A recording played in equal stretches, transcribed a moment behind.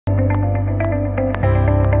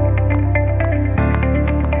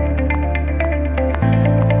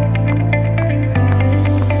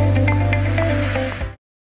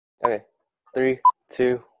Three,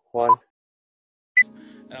 two, one.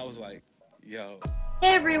 And I was like, yo.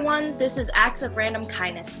 Hey everyone, this is Acts of Random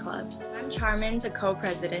Kindness Club. I'm Charmin, the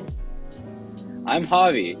co-president. I'm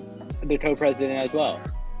Javi, the co-president as well.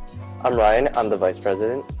 I'm Ryan, I'm the vice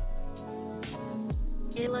president.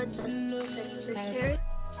 Ayla, the secretary.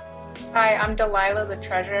 Hi, I'm Delilah, the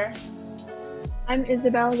treasurer. I'm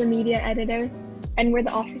Isabel, the media editor, and we're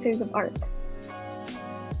the officers of ARK.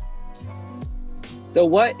 So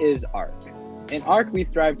what is ARK? In ARK, we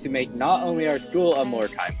strive to make not only our school a more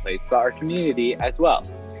kind place, but our community as well.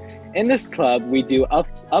 In this club, we do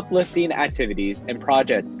uplifting activities and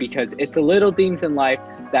projects because it's the little things in life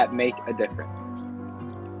that make a difference.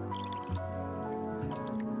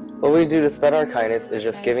 What we do to spread our kindness is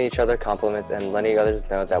just giving each other compliments and letting others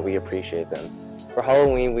know that we appreciate them. For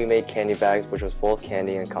Halloween, we made candy bags, which was full of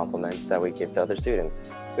candy and compliments that we give to other students.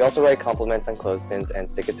 We also write compliments on clothespins and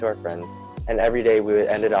stick it to our friends. And every day we would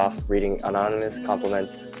end it off reading anonymous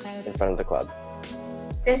compliments in front of the club.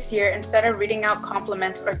 This year, instead of reading out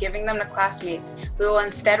compliments or giving them to classmates, we will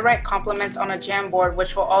instead write compliments on a Jamboard,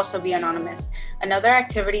 which will also be anonymous. Another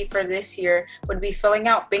activity for this year would be filling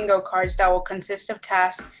out bingo cards that will consist of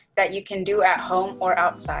tasks that you can do at home or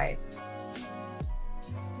outside.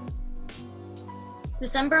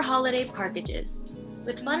 December holiday parkages.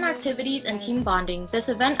 With fun activities and team bonding, this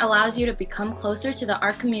event allows you to become closer to the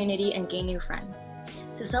ARK community and gain new friends.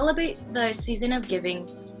 To celebrate the season of giving,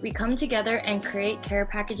 we come together and create care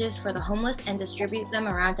packages for the homeless and distribute them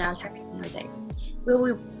around downtown San Jose. We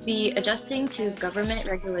will be adjusting to government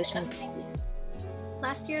regulations.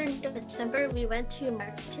 Last year in December, we went to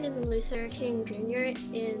Martin Luther King Jr.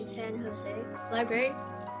 in San Jose Library.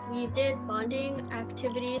 We did bonding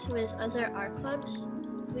activities with other art clubs.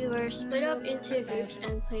 We were split up into groups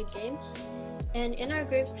and played games. And in our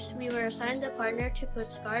groups, we were assigned a partner to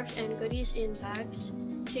put scarves and goodies in bags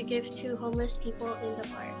to give to homeless people in the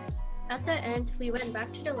park. At the end, we went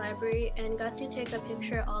back to the library and got to take a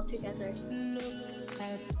picture all together.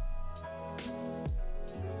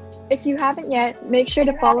 If you haven't yet, make sure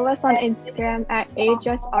to follow us on Instagram at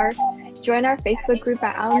AHSARK, join our Facebook group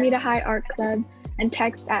at Alameda High Art Club, and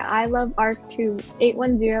text at I Love ARK to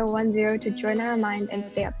 81010 to join our mind and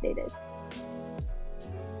stay updated.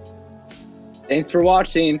 Thanks for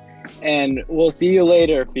watching, and we'll see you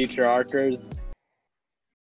later, future ARKers.